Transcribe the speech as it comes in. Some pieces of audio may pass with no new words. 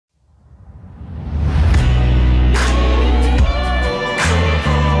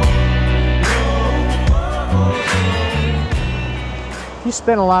you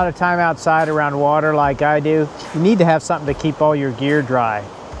spend a lot of time outside around water like I do, you need to have something to keep all your gear dry.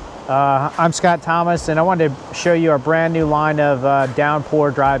 I'm Scott Thomas, and I wanted to show you our brand new line of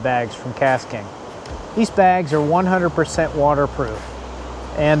Downpour dry bags from KastKing. These bags are 100% waterproof,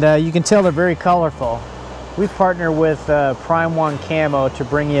 and you can tell they're very colorful. We've partnered with PRYM1 CAMO to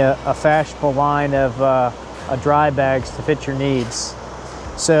bring you a fashionable line of dry bags to fit your needs.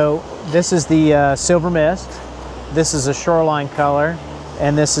 So this is the Silver Mist, this is a Shoreline color,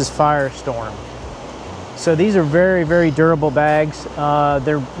 and this is Firestorm. So these are very, very durable bags.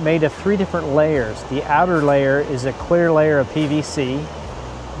 They're made of 3 different layers. The outer layer is a clear layer of PVC.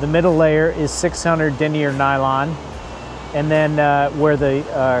 The middle layer is 600 denier nylon. And then where the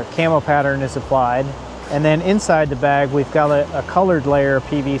camo pattern is applied. And then inside the bag, we've got a colored layer of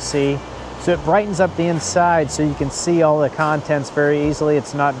PVC. So it brightens up the inside so you can see all the contents very easily.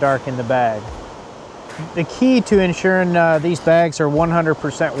 It's not dark in the bag. The key to ensuring these bags are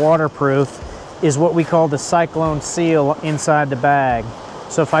 100% waterproof is what we call the cyclone seal inside the bag.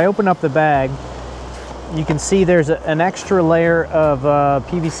 So if I open up the bag, you can see there's an extra layer of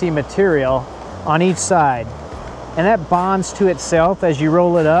PVC material on each side. And that bonds to itself as you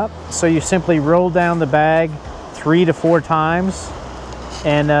roll it up. So you simply roll down the bag 3 to 4 times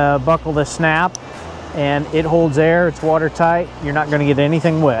and buckle the snap, and it holds air, it's watertight, you're not gonna get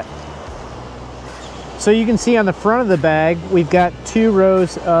anything wet. So you can see on the front of the bag, we've got 2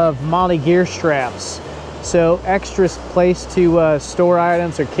 rows of MOLLE gear straps. So extra place to store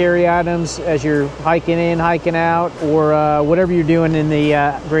items or carry items as you're hiking in, hiking out, or whatever you're doing in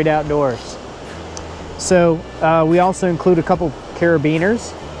the great outdoors. So we also include a couple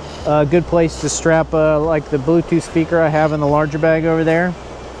carabiners. A good place to strap like the Bluetooth speaker I have in the larger bag over there.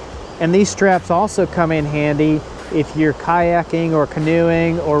 And these straps also come in handy if you're kayaking or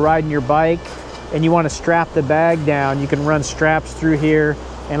canoeing or riding your bike and you want to strap the bag down. You can run straps through here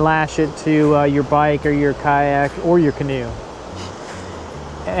and lash it to your bike or your kayak or your canoe.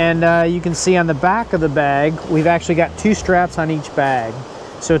 And you can see on the back of the bag, we've actually got 2 straps on each bag.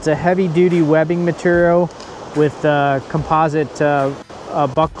 So it's a heavy-duty webbing material with composite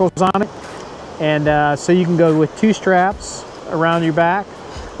buckles on it. And so you can go with 2 straps around your back,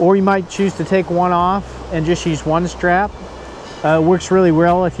 or you might choose to take one off and just use 1 strap. It works really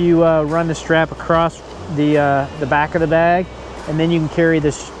well if you run the strap across the back of the bag, and then you can carry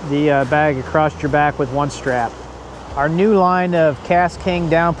the bag across your back with 1 strap. Our new line of KastKing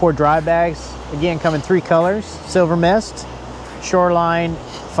Downpour dry bags, again, come in 3 colors: Silver Mist, Shoreline,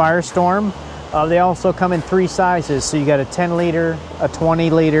 Firestorm. They also come in 3 sizes, so you got a 10 liter, a 20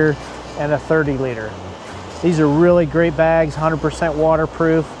 liter, and a 30 liter. These are really great bags, 100%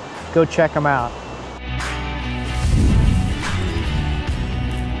 waterproof. Go check them out.